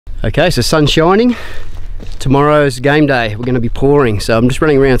Okay, so sun's shining. Tomorrow's game day. We're going to be pouring, so I'm just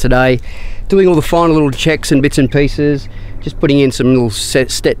running around today doing all the final little checks and bits and pieces, just putting in some little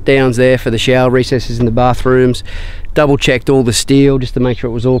step downs there for the shower recesses in the bathrooms. Double checked all the steel just to make sure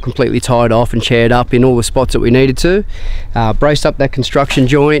it was all completely tied off and chaired up in all the spots that we needed to. Braced up that construction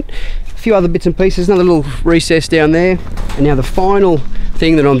joint, a few other bits and pieces, another little recess down there. And now the final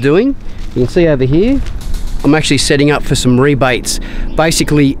thing that I'm doing, you can see over here, I'm actually setting up for some rebates.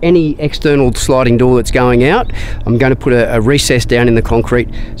 Basically any external sliding door that's going out, I'm going to put a recess down in the concrete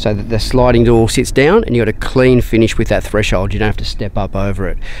so that the sliding door sits down and you've got a clean finish with that threshold. You don't have to step up over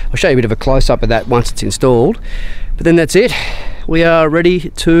it. I'll show you a bit of a close-up of that once it's installed. But then that's it. We are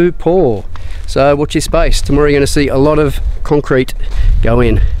ready to pour. So watch your space. Tomorrow you're going to see a lot of concrete go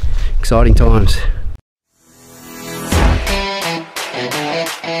in. Exciting times.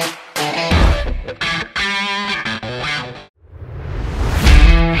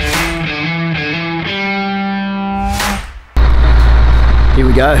 Here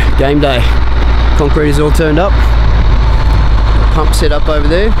we go, game day. Concrete is all turned up. Pump set up over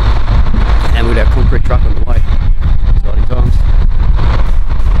there. And we've got our concrete truck on the way. Exciting times.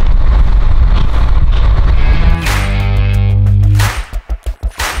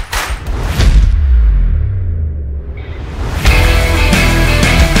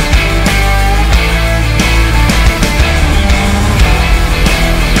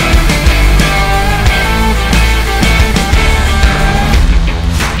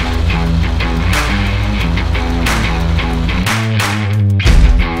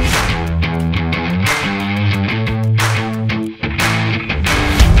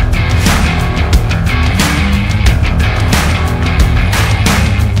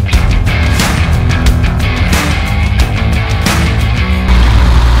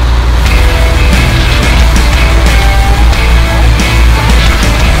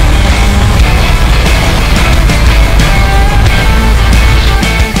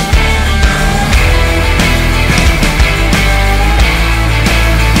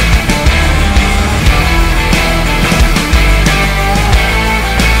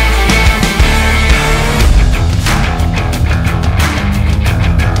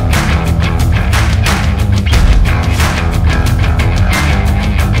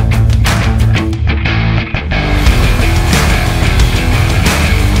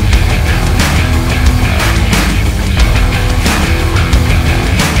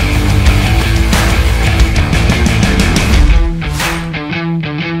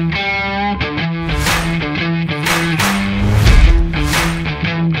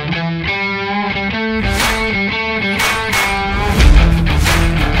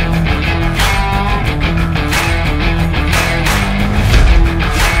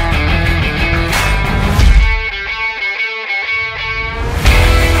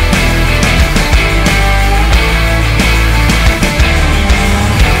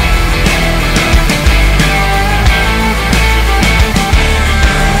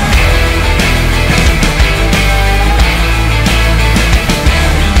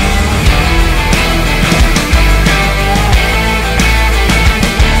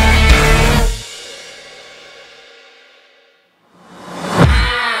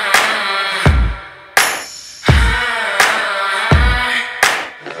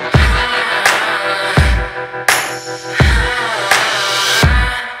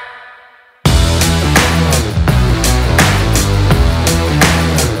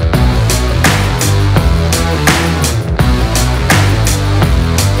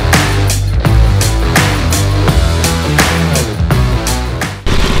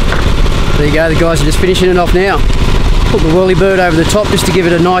 There you go, the guys are just finishing it off now. Put the whirlybird over the top just to give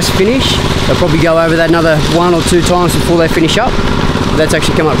it a nice finish. They'll probably go over that another 1 or 2 times before they finish up. But that's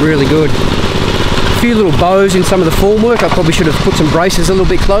actually come up really good. A few little bows in some of the formwork. I probably should have put some braces a little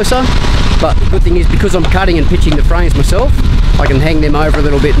bit closer. But the good thing is, because I'm cutting and pitching the frames myself, I can hang them over a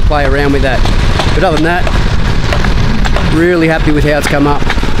little bit and play around with that. But other than that, really happy with how it's come up.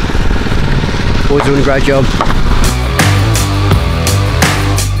 Boys doing a great job.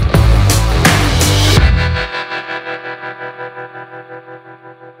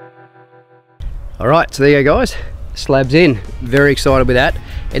 Alright, so there you go guys, slab's in. Very excited with that.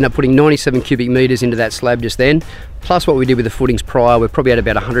 Ended up putting 97 cubic meters into that slab just then, plus what we did with the footings prior. We're probably at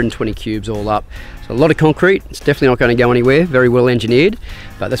about 120 cubes all up. So a lot of concrete. It's definitely not going to go anywhere. Very well engineered,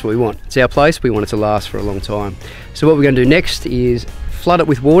 but that's what we want. It's our place. We want it to last for a long time. So what we're going to do next is flood it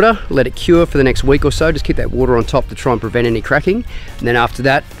with water, let it cure for the next week or so. Just keep that water on top to try and prevent any cracking. And then after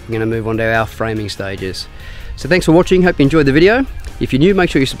that, we're going to move on to our framing stages. So thanks for watching. Hope you enjoyed the video. If you're new, make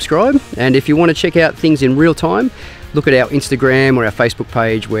sure you subscribe, and if you want to check out things in real time, look at our Instagram or our Facebook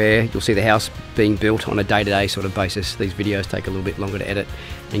page, where you'll see the house being built on a day-to-day sort of basis. These videos take a little bit longer to edit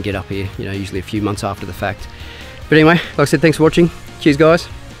and get up here, you know, usually a few months after the fact. But anyway, like I said, thanks for watching. Cheers guys,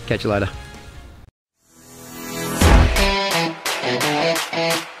 catch you later.